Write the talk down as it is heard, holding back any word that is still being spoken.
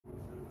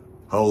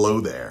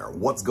Hello there.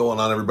 What's going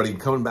on, everybody? I'm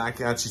coming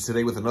back at you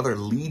today with another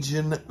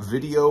Legion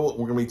video.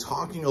 We're going to be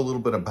talking a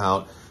little bit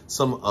about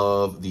some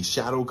of the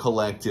Shadow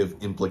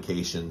Collective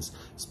implications,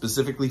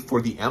 specifically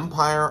for the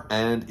Empire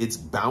and its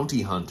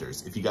bounty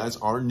hunters. If you guys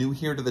are new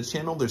here to the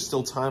channel, there's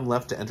still time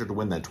left to enter to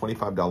win that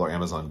 $25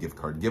 Amazon gift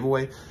card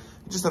giveaway.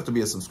 You just have to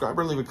be a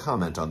subscriber and leave a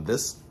comment on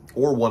this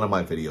or one of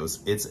my videos.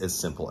 It's as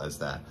simple as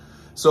that.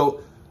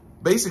 So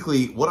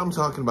basically, what I'm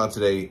talking about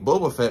today,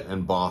 Boba Fett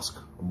and Bossk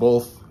are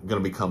both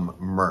going to become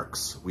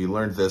Mercs. We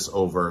learned this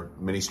over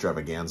Mini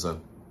Stravaganza.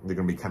 They're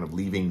going to be kind of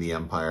leaving the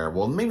Empire.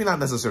 Well, maybe not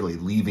necessarily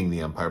leaving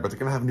the Empire, but they're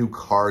going to have new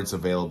cards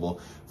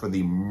available for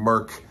the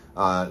Merc.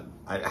 I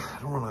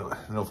don't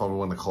know if I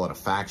want to call it a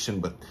faction,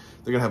 but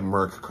they're going to have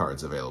Merc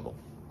cards available.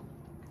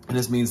 And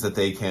this means that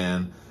they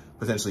can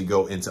potentially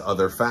go into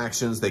other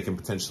factions. They can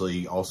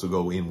potentially also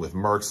go in with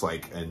Mercs,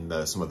 like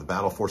in some of the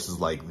battle forces,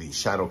 like the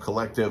Shadow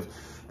Collective.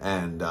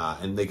 And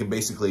they can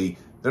basically,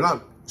 they're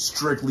not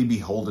strictly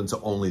beholden to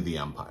only the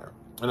Empire.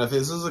 And I think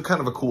this is a kind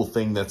of a cool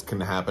thing that's going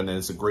to happen, and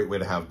it's a great way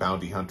to have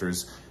bounty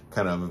hunters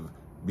kind of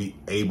be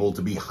able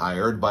to be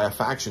hired by a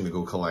faction to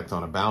go collect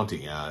on a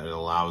bounty. It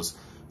allows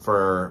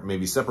for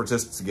maybe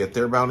separatists to get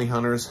their bounty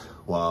hunters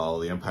while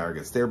the Empire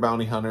gets their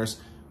bounty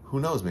hunters. Who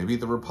knows, maybe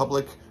the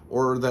Republic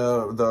or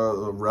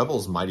the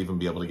Rebels might even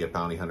be able to get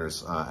bounty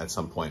hunters at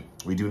some point.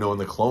 We do know in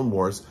the Clone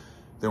Wars,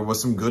 there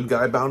was some good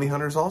guy bounty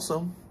hunters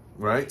also.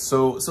 Right,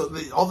 so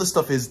all this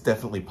stuff is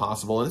definitely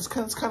possible, and it's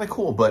kind of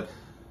cool. But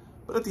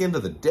at the end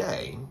of the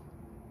day,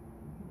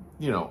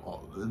 you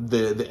know,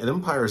 the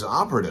Empire's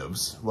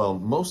operatives, well,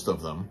 most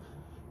of them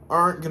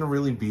aren't going to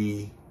really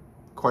be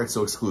quite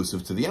so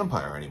exclusive to the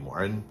Empire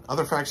anymore, and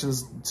other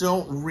factions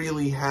don't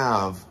really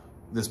have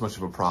this much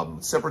of a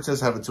problem.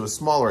 Separatists have it to a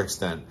smaller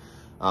extent.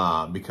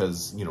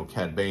 Because, you know,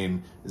 Cad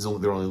Bane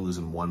they're only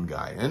losing one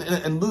guy.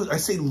 And I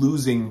say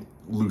losing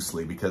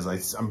loosely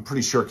because I'm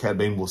pretty sure Cad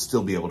Bane will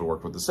still be able to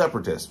work with the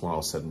Separatists when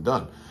all said and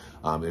done.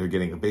 They're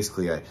getting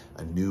basically a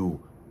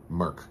new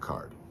Merc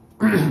card.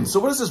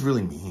 So what does this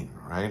really mean,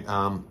 right?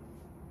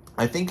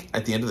 I think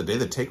at the end of the day,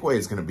 the takeaway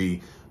is going to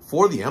be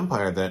for the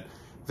Empire that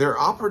their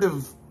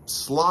operative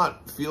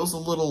slot feels a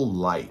little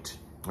light,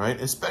 right?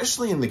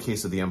 Especially in the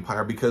case of the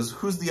Empire, because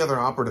who's the other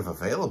operative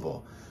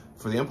available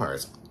for the Empire?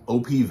 It's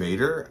OP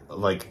Vader,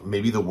 like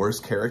maybe the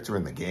worst character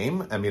in the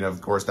game. I mean,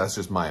 of course, that's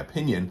just my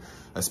opinion.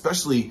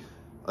 Especially,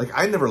 like,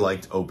 I never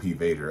liked OP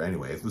Vader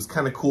anyway. It was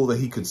kind of cool that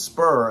he could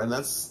spur, and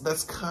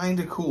that's kind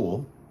of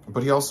cool.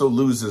 But he also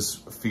loses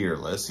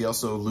Fearless. He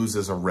also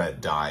loses a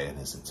red die in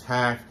his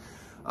attack.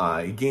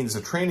 He gains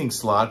a training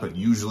slot, but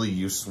usually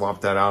you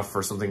swap that out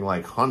for something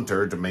like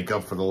Hunter to make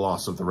up for the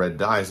loss of the red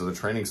die, so the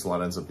training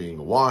slot ends up being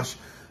a wash.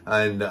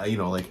 And, you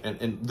know, like,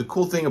 and the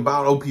cool thing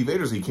about OP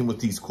Vader is he came with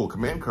these cool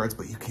command cards,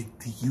 but you get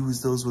to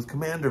use those with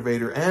Commander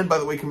Vader. And, by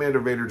the way, Commander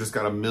Vader just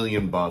got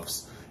 1,000,000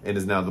 buffs and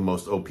is now the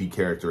most OP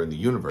character in the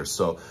universe.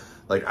 So,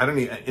 like, I don't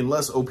need,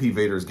 unless OP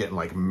Vader is getting,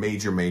 like,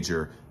 major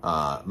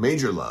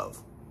love,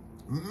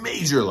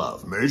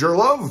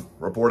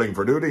 reporting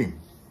for duty.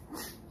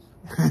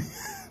 How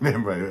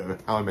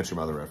I Met Your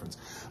Mother reference.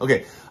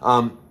 Okay,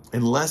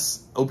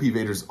 unless OP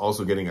Vader's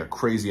also getting a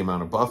crazy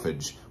amount of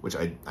buffage, which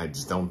I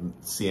just don't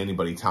see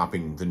anybody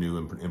topping the new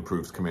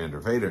improved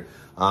Commander Vader,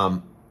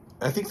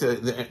 I think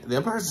the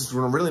Empire's just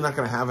really not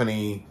going to have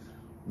any,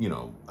 you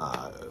know,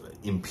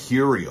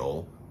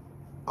 Imperial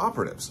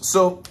operatives.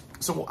 So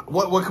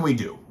what can we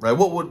do, right?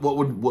 What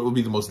would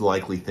be the most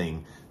likely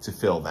thing to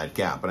fill that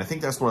gap? And I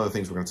think that's one of the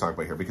things we're going to talk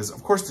about here, because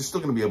of course they're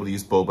still going to be able to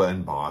use Boba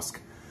and Bossk,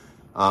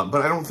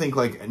 but I don't think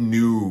like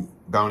new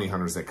bounty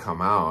hunters that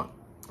come out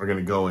are going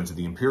to go into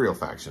the Imperial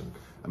faction.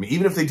 I mean,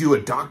 even if they do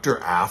a Dr.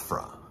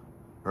 Aphra,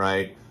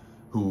 right,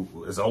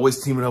 who is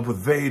always teaming up with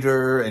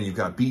Vader, and you've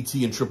got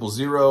BT and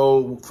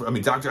 000. I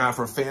mean, Dr.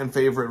 Aphra, fan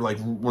favorite, like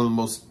one of the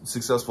most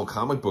successful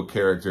comic book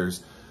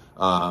characters,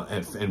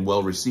 and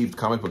well-received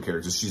comic book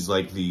characters. She's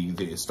like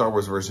the Star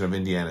Wars version of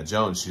Indiana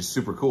Jones. She's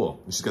super cool.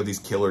 And she's got these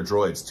killer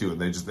droids too,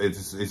 and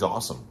it's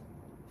awesome.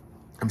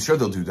 I'm sure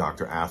they'll do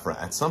Dr. Aphra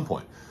at some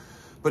point.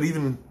 But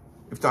even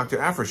if Dr.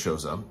 Aphra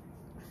shows up,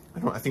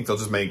 I think they'll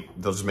just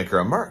make her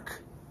a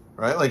Merc,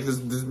 right? Like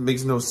this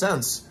makes no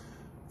sense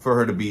for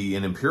her to be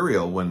an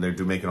Imperial when they're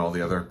making all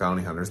the other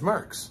bounty hunters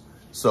Mercs.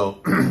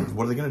 So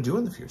what are they going to do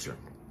in the future?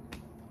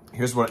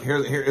 Here's what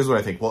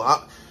I think. Well,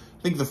 I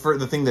think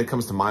the thing that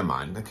comes to my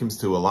mind, that comes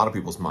to a lot of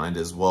people's mind,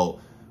 is,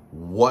 well,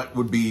 what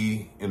would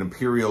be an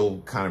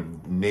Imperial kind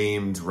of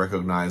named,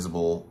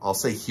 recognizable, I'll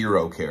say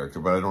hero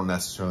character, but I don't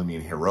necessarily mean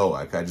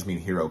heroic. I just mean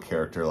hero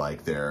character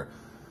like they're,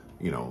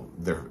 you know,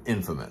 they're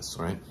infamous,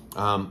 right?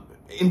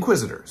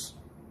 Inquisitors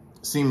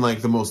seem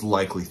like the most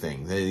likely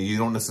thing. They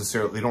don't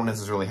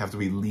necessarily have to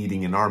be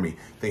leading an army.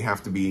 They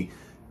have to be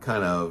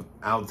kind of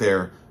out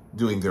there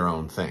doing their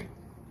own thing.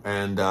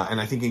 And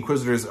I think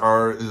Inquisitors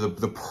are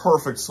the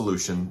perfect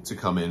solution to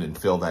come in and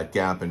fill that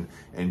gap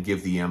and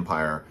give the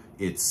Empire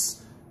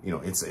its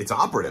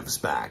operatives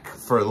back,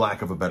 for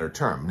lack of a better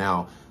term.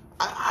 Now,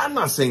 I'm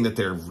not saying that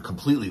they're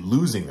completely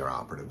losing their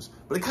operatives,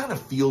 but it kind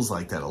of feels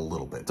like that a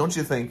little bit, don't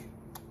you think?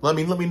 let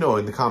me know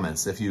in the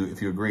comments if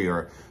you agree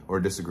or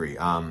disagree.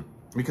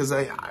 Because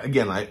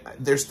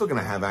they're still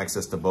going to have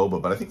access to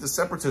Boba, but I think the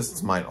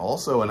Separatists might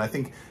also, and I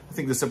think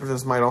the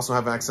Separatists might also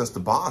have access to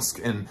Bossk,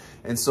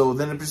 and so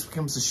then it just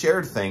becomes a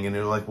shared thing. And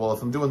you're like, well,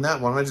 if I'm doing that,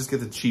 why don't I just get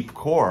the cheap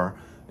core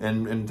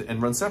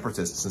and run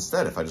Separatists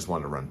instead if I just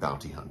wanted to run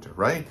Bounty Hunter,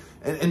 right?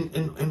 And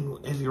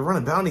if you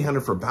run a Bounty Hunter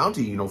for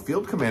Bounty, you know,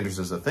 Field Commanders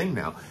is a thing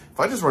now. If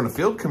I just run a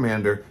Field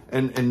Commander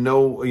and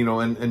no, you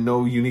know, and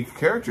no unique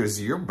characters,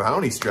 your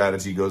bounty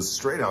strategy goes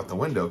straight out the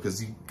window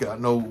because you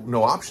got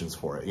no options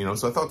for it, you know?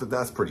 So I thought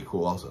that's pretty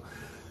cool also.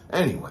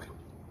 Anyway,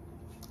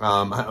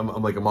 I'm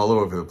all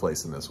over the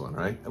place in this one,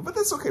 right? But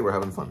that's okay, we're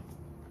having fun.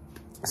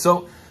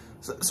 So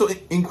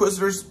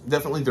Inquisitors,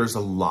 definitely there's a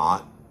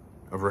lot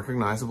of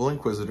recognizable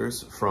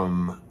Inquisitors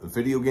from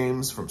video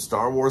games, from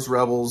Star Wars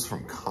Rebels,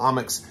 from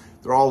comics.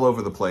 They're all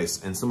over the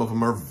place, and some of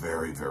them are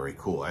very, very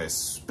cool. I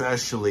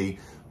especially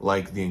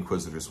like the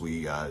Inquisitors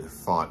we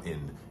fought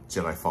in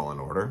Jedi Fallen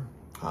Order.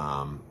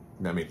 I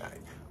mean,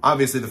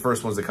 obviously the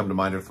first ones that come to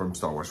mind are from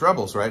Star Wars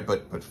Rebels, right?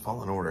 But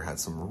Fallen Order had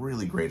some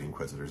really great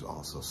Inquisitors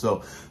also.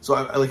 So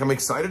I'm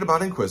excited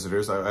about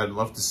Inquisitors. I'd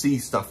love to see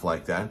stuff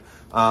like that.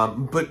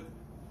 But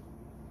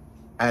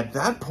at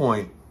that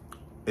point,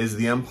 is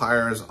the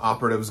Empire's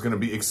operatives going to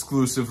be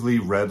exclusively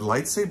red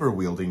lightsaber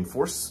wielding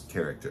Force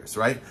characters,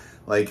 right?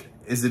 Like,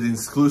 is it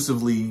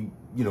exclusively,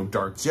 you know,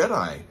 Dark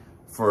Jedi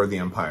for the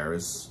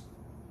Empire's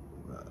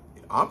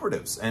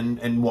operatives?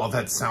 And while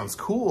that sounds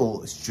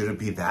cool, should it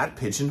be that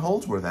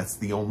pigeonholed where that's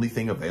the only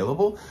thing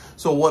available?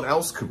 So what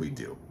else could we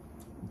do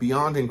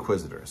beyond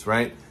Inquisitors,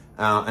 right?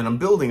 And I'm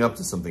building up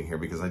to something here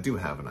because I do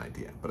have an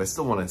idea, but I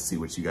still want to see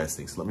what you guys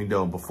think. So let me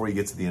know before you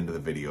get to the end of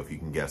the video if you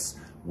can guess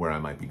where I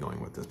might be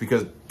going with this,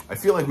 because I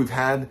feel like we've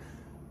had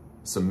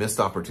some missed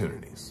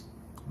opportunities.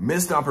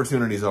 Missed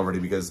opportunities already,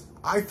 because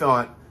I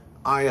thought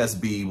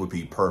ISB would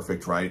be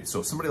perfect, right?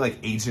 So somebody like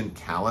Agent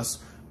Callus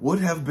would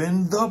have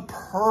been the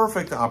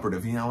perfect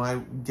operative. You know, I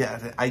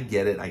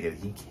get it.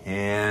 He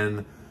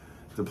can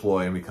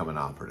deploy and become an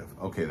operative.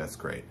 Okay, that's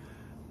great.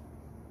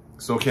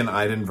 So can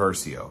Iden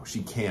Versio.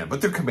 She can,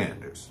 but they're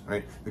commanders,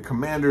 right? They're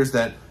commanders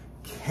that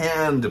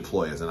can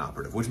deploy as an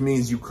operative, which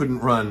means you couldn't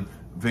run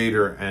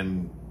Vader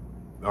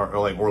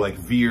or like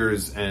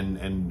Veers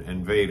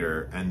and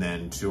Vader and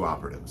then two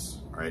operatives,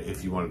 right?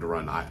 If you wanted to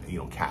run, you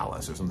know,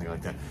 Callus or something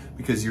like that,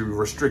 because you're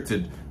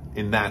restricted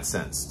in that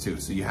sense too.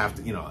 So you have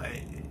to, you know,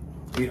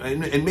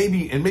 and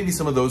maybe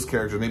some of those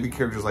characters, maybe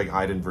characters like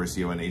Iden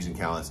Versio and Agent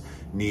Callus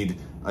need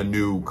a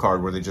new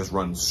card where they just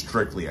run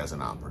strictly as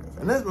an operative.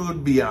 And that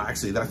would be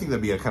actually, I think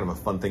that'd be a kind of a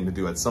fun thing to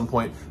do at some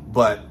point,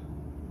 but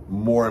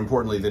more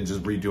importantly than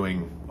just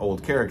redoing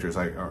old characters,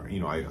 I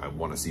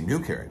want to see new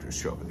characters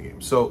show up in the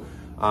game. So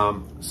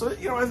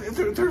you know,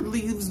 there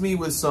leaves me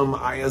with some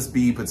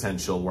ISB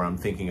potential where I'm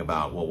thinking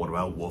about, well, what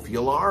about Wolf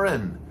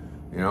Yularen?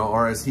 You know,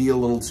 or is he a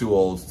little too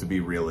old to be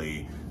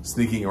really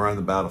sneaking around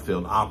the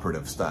battlefield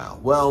operative style?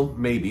 Well,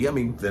 maybe. I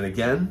mean, then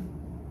again,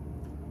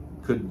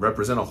 could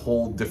represent a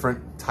whole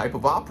different type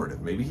of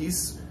operative. Maybe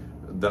he's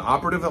the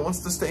operative that wants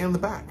to stay in the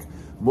back.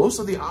 Most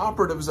of the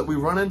operatives that we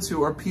run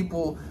into are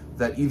people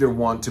that either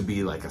want to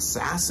be like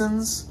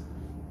assassins,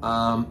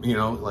 you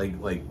know,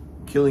 like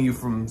killing you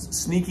from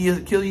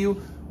sneaky kill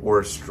you,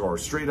 or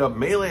straight up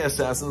melee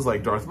assassins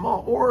like Darth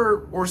Maul,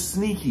 or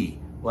sneaky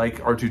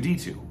like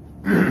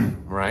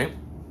R2-D2, right?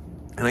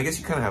 And I guess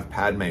you kind of have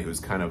Padme, who's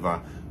kind of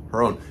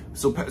her own.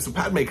 So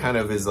Padme kind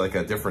of is like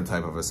a different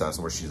type of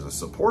assassin, where she's a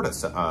support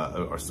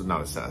or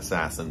not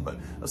assassin, but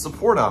a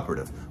support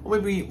operative.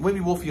 Well, maybe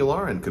Wolf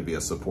Yularen could be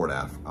a support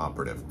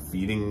operative,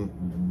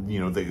 feeding, you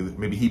know,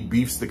 maybe he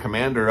beefs the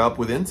commander up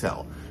with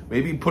intel.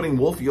 Maybe putting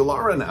Wolf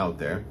Yularen out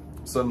there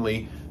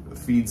suddenly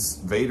feeds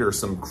Vader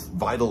some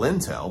vital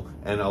intel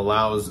and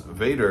allows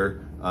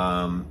Vader,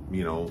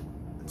 you know,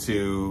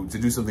 to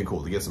do something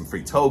cool, to get some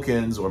free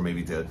tokens, or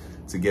maybe to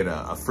get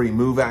a free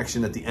move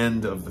action at the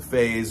end of the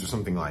phase or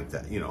something like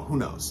that. You know, who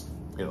knows?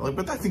 You know,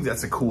 but I think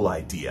that's a cool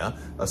idea,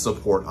 a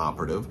support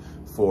operative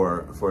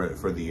for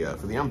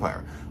the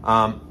Empire.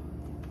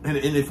 And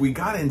if we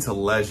got into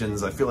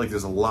Legends, I feel like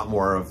there's a lot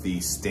more of the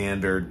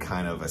standard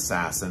kind of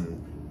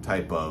assassin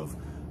type of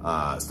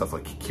stuff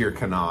like Kir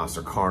Kanos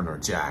or Karn or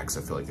Jax.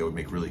 I feel like they would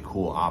make really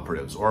cool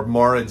operatives. Or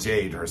Mara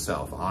Jade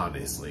herself,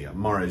 honestly.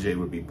 Mara Jade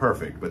would be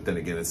perfect, but then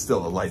again, it's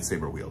still a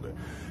lightsaber wielder.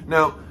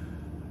 Now,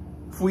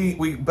 if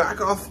we back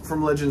off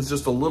from Legends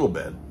just a little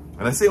bit,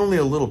 and I say only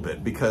a little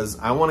bit because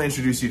I want to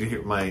introduce you to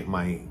hear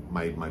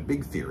my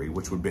big theory,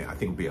 which would be, I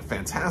think would be a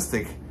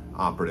fantastic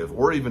operative,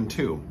 or even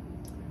two.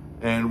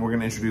 And we're going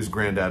to introduce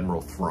Grand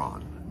Admiral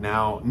Thrawn.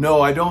 Now,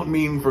 no, I don't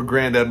mean for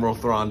Grand Admiral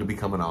Thrawn to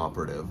become an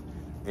operative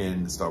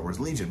in Star Wars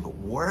Legion, but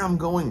where I'm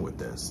going with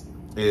this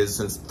is,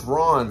 since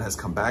Thrawn has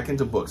come back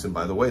into books, and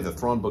by the way, the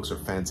Thrawn books are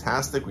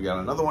fantastic. We got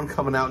another one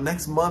coming out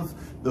next month,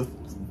 the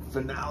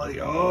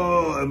finale.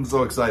 Oh, I'm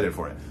so excited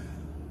for it.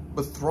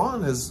 But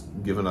Thrawn has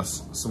given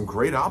us some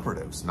great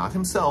operatives. Not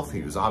himself,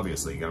 he was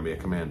obviously going to be a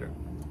commander.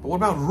 But what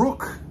about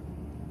Rook,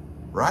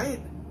 right?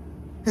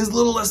 His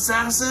little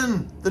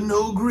assassin, the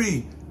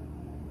Nogri.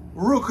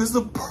 Rook is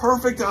the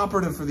perfect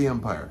operative for the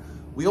Empire.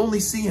 We only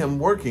see him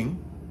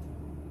working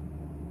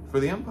for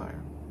the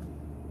Empire.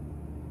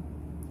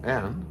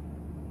 And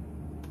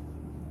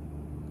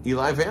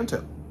Eli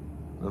Vanto,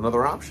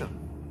 another option.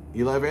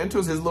 Eli Vanto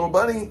is his little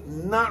buddy,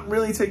 not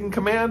really taking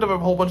command of a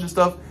whole bunch of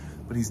stuff,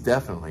 but he's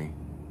definitely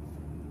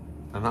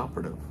an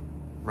operative,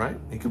 right?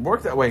 It could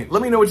work that way.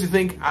 Let me know what you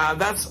think.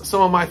 That's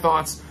some of my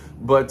thoughts,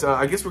 but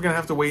I guess we're gonna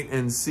have to wait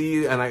and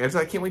see. And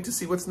I can't wait to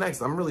see what's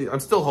next. I'm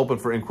still hoping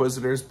for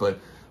Inquisitors, but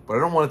I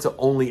don't want it to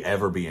only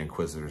ever be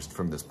Inquisitors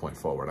from this point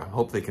forward. I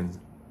hope they can,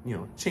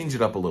 change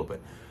it up a little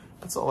bit.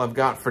 That's all I've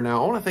got for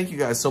now. I want to thank you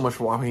guys so much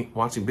for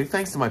watching. Big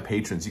thanks to my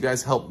patrons. You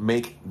guys help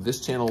make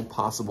this channel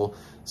possible.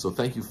 So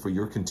thank you for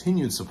your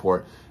continued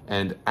support.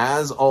 And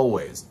as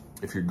always,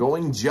 if you're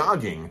going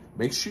jogging,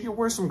 make sure you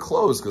wear some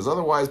clothes, because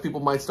otherwise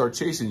people might start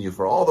chasing you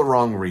for all the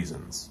wrong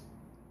reasons.